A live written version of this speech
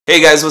Hey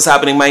guys, what's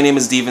happening? My name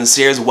is Steven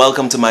Sears.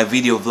 Welcome to my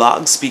video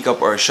vlog, Speak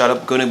Up or Shut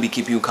Up. Gonna be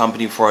keeping you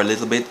company for a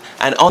little bit.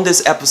 And on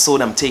this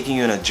episode, I'm taking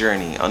you on a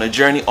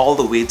journey all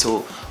the way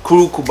to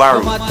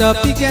Kurukabaru. I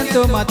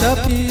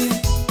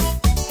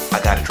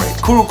got it right.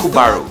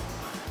 Kurukabaru.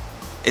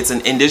 It's an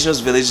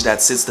indigenous village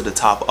that sits to the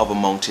top of a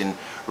mountain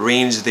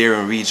range there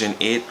in Region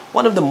 8.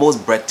 One of the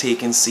most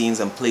breathtaking scenes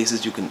and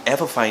places you can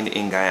ever find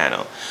in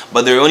Guyana.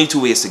 But there are only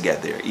two ways to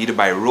get there. Either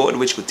by road,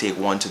 which could take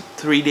 1 to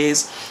 3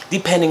 days,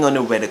 depending on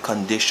the weather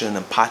condition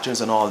and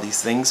patterns and all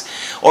these things.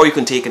 Or you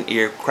can take an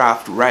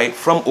aircraft ride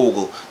from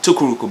Ogle to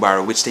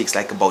Kurukabaru, which takes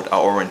like about an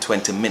hour and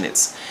 20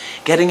 minutes.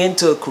 Getting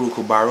into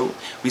Kurukabaru,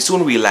 we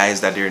soon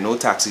realized that there are no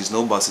taxis,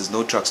 no buses,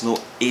 no trucks, no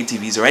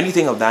ATVs or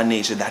anything of that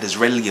nature that is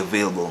readily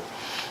available.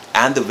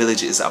 And the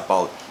village is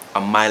about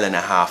 1.5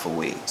 miles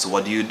away. So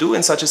what do you do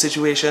in such a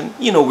situation?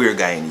 You know, we're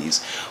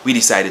Guyanese. We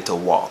decided to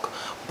walk.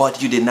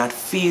 But you did not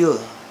feel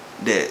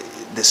the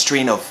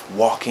strain of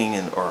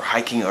walking or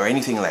hiking or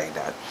anything like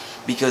that,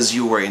 because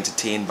you were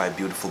entertained by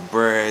beautiful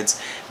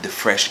birds, the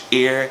fresh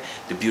air,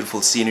 the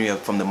beautiful scenery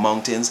from the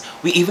mountains.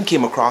 We even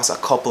came across a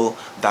couple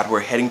that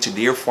were heading to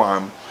their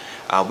farm,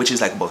 which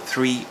is like about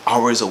 3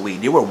 hours away.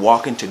 They were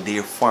walking to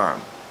their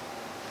farm.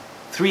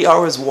 3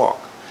 hours walk.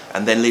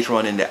 And then later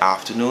on in the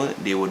afternoon,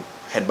 they would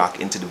head back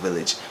into the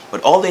village.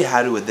 But all they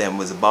had with them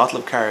was a bottle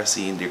of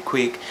kerosene, their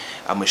quick,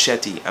 a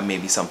machete, and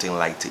maybe something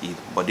light to eat.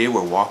 But they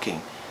were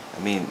walking. I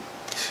mean,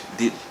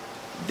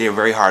 they're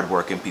very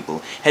hard-working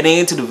people. Heading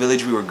into the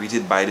village, we were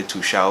greeted by the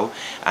Tushao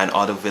and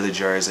other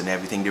villagers and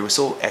everything. They were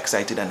so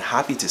excited and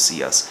happy to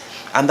see us.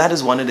 And that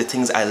is one of the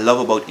things I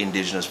love about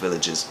indigenous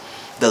villages.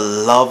 The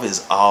love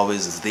is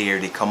always there.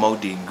 They come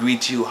out, they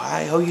greet you.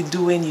 Hi, how you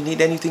doing? You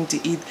need anything to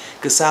eat?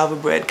 Cassava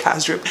bread,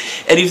 kasrip,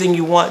 anything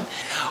you want.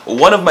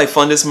 One of my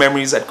fondest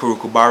memories at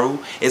Kurukabaru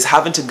is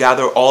having to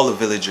gather all the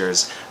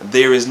villagers.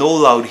 There is no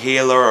loud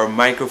hailer or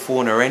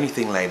microphone or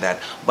anything like that.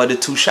 But the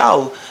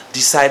Tushao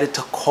decided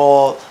to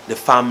call the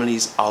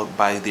families out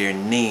by their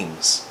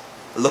names.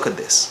 Look at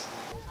this.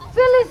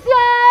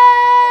 Felicia!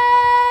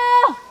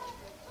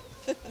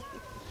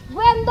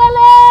 Gwendolyn!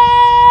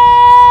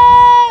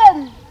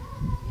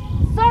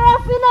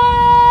 Serafina!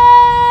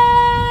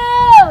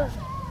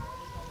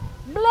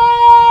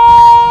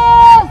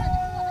 Blaze!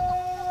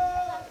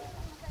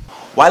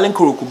 While in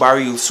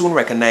Kurukabaru, you'll soon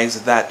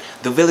recognize that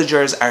the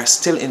villagers are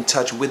still in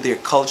touch with their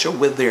culture,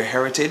 with their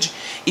heritage,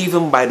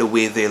 even by the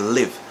way they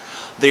live.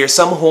 There are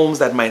some homes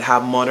that might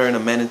have modern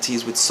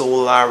amenities with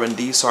solar and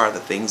these sort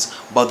of things,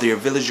 but there are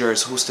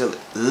villagers who still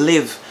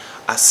live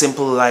a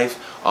simple life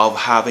of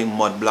having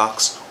mud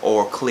blocks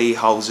or clay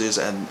houses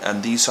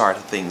and these sort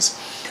of things.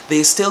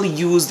 They still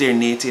use their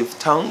native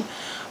tongue,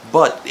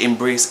 but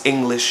embrace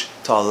English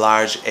to a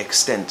large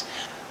extent.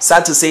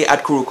 Sad to say,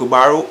 at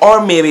Kurukabaru,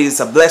 or maybe it's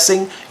a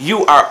blessing,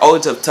 you are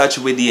out of touch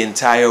with the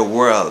entire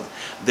world.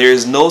 There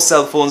is no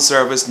cell phone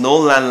service, no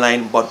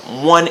landline, but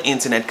one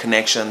internet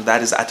connection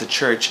that is at a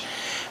church.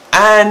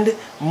 And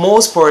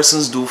most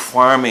persons do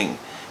farming,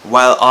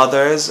 while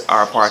others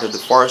are part of the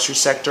forestry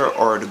sector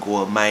or the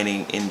gold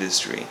mining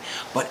industry.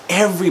 But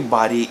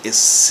everybody is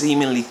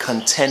seemingly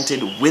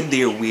contented with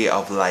their way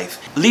of life.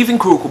 Leaving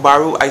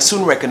Kurukabaru, I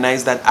soon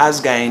recognized that as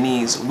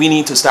Guyanese, we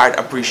need to start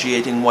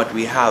appreciating what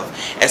we have,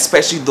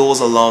 especially those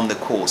along the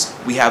coast.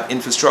 We have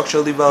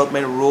infrastructural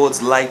development,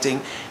 roads,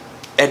 lighting,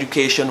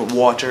 education,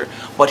 water.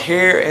 But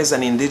here is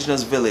an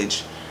indigenous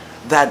village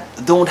that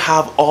don't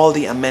have all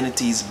the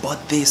amenities,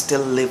 but they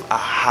still live a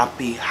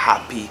happy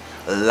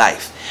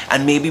life.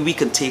 And maybe we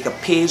can take a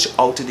page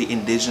out of the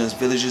indigenous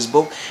villages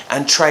book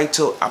and try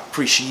to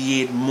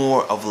appreciate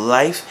more of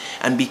life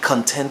and be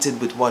contented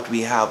with what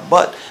we have,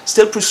 but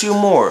still pursue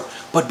more,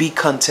 but be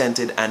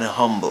contented and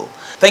humble.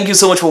 Thank you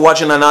so much for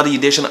watching another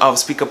edition of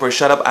Speak Up or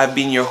Shut Up. I've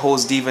been your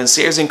host, Steven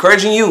Sears,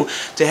 encouraging you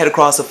to head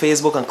across to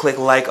Facebook and click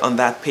like on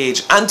that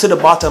page. And to the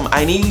bottom,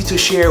 I need you to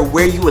share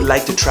where you would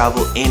like to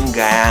travel in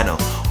Guyana.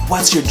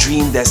 What's your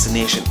dream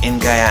destination in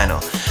Guyana?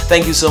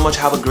 Thank you so much.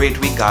 Have a great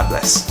week. God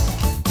bless.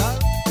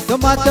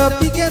 Tomato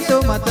pique,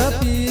 tomato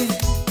pi.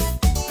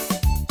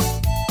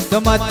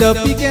 Tomato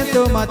pique,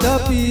 tomato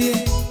pi.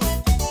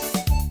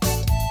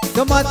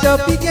 Tomato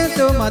pique,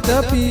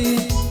 tomato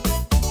pi.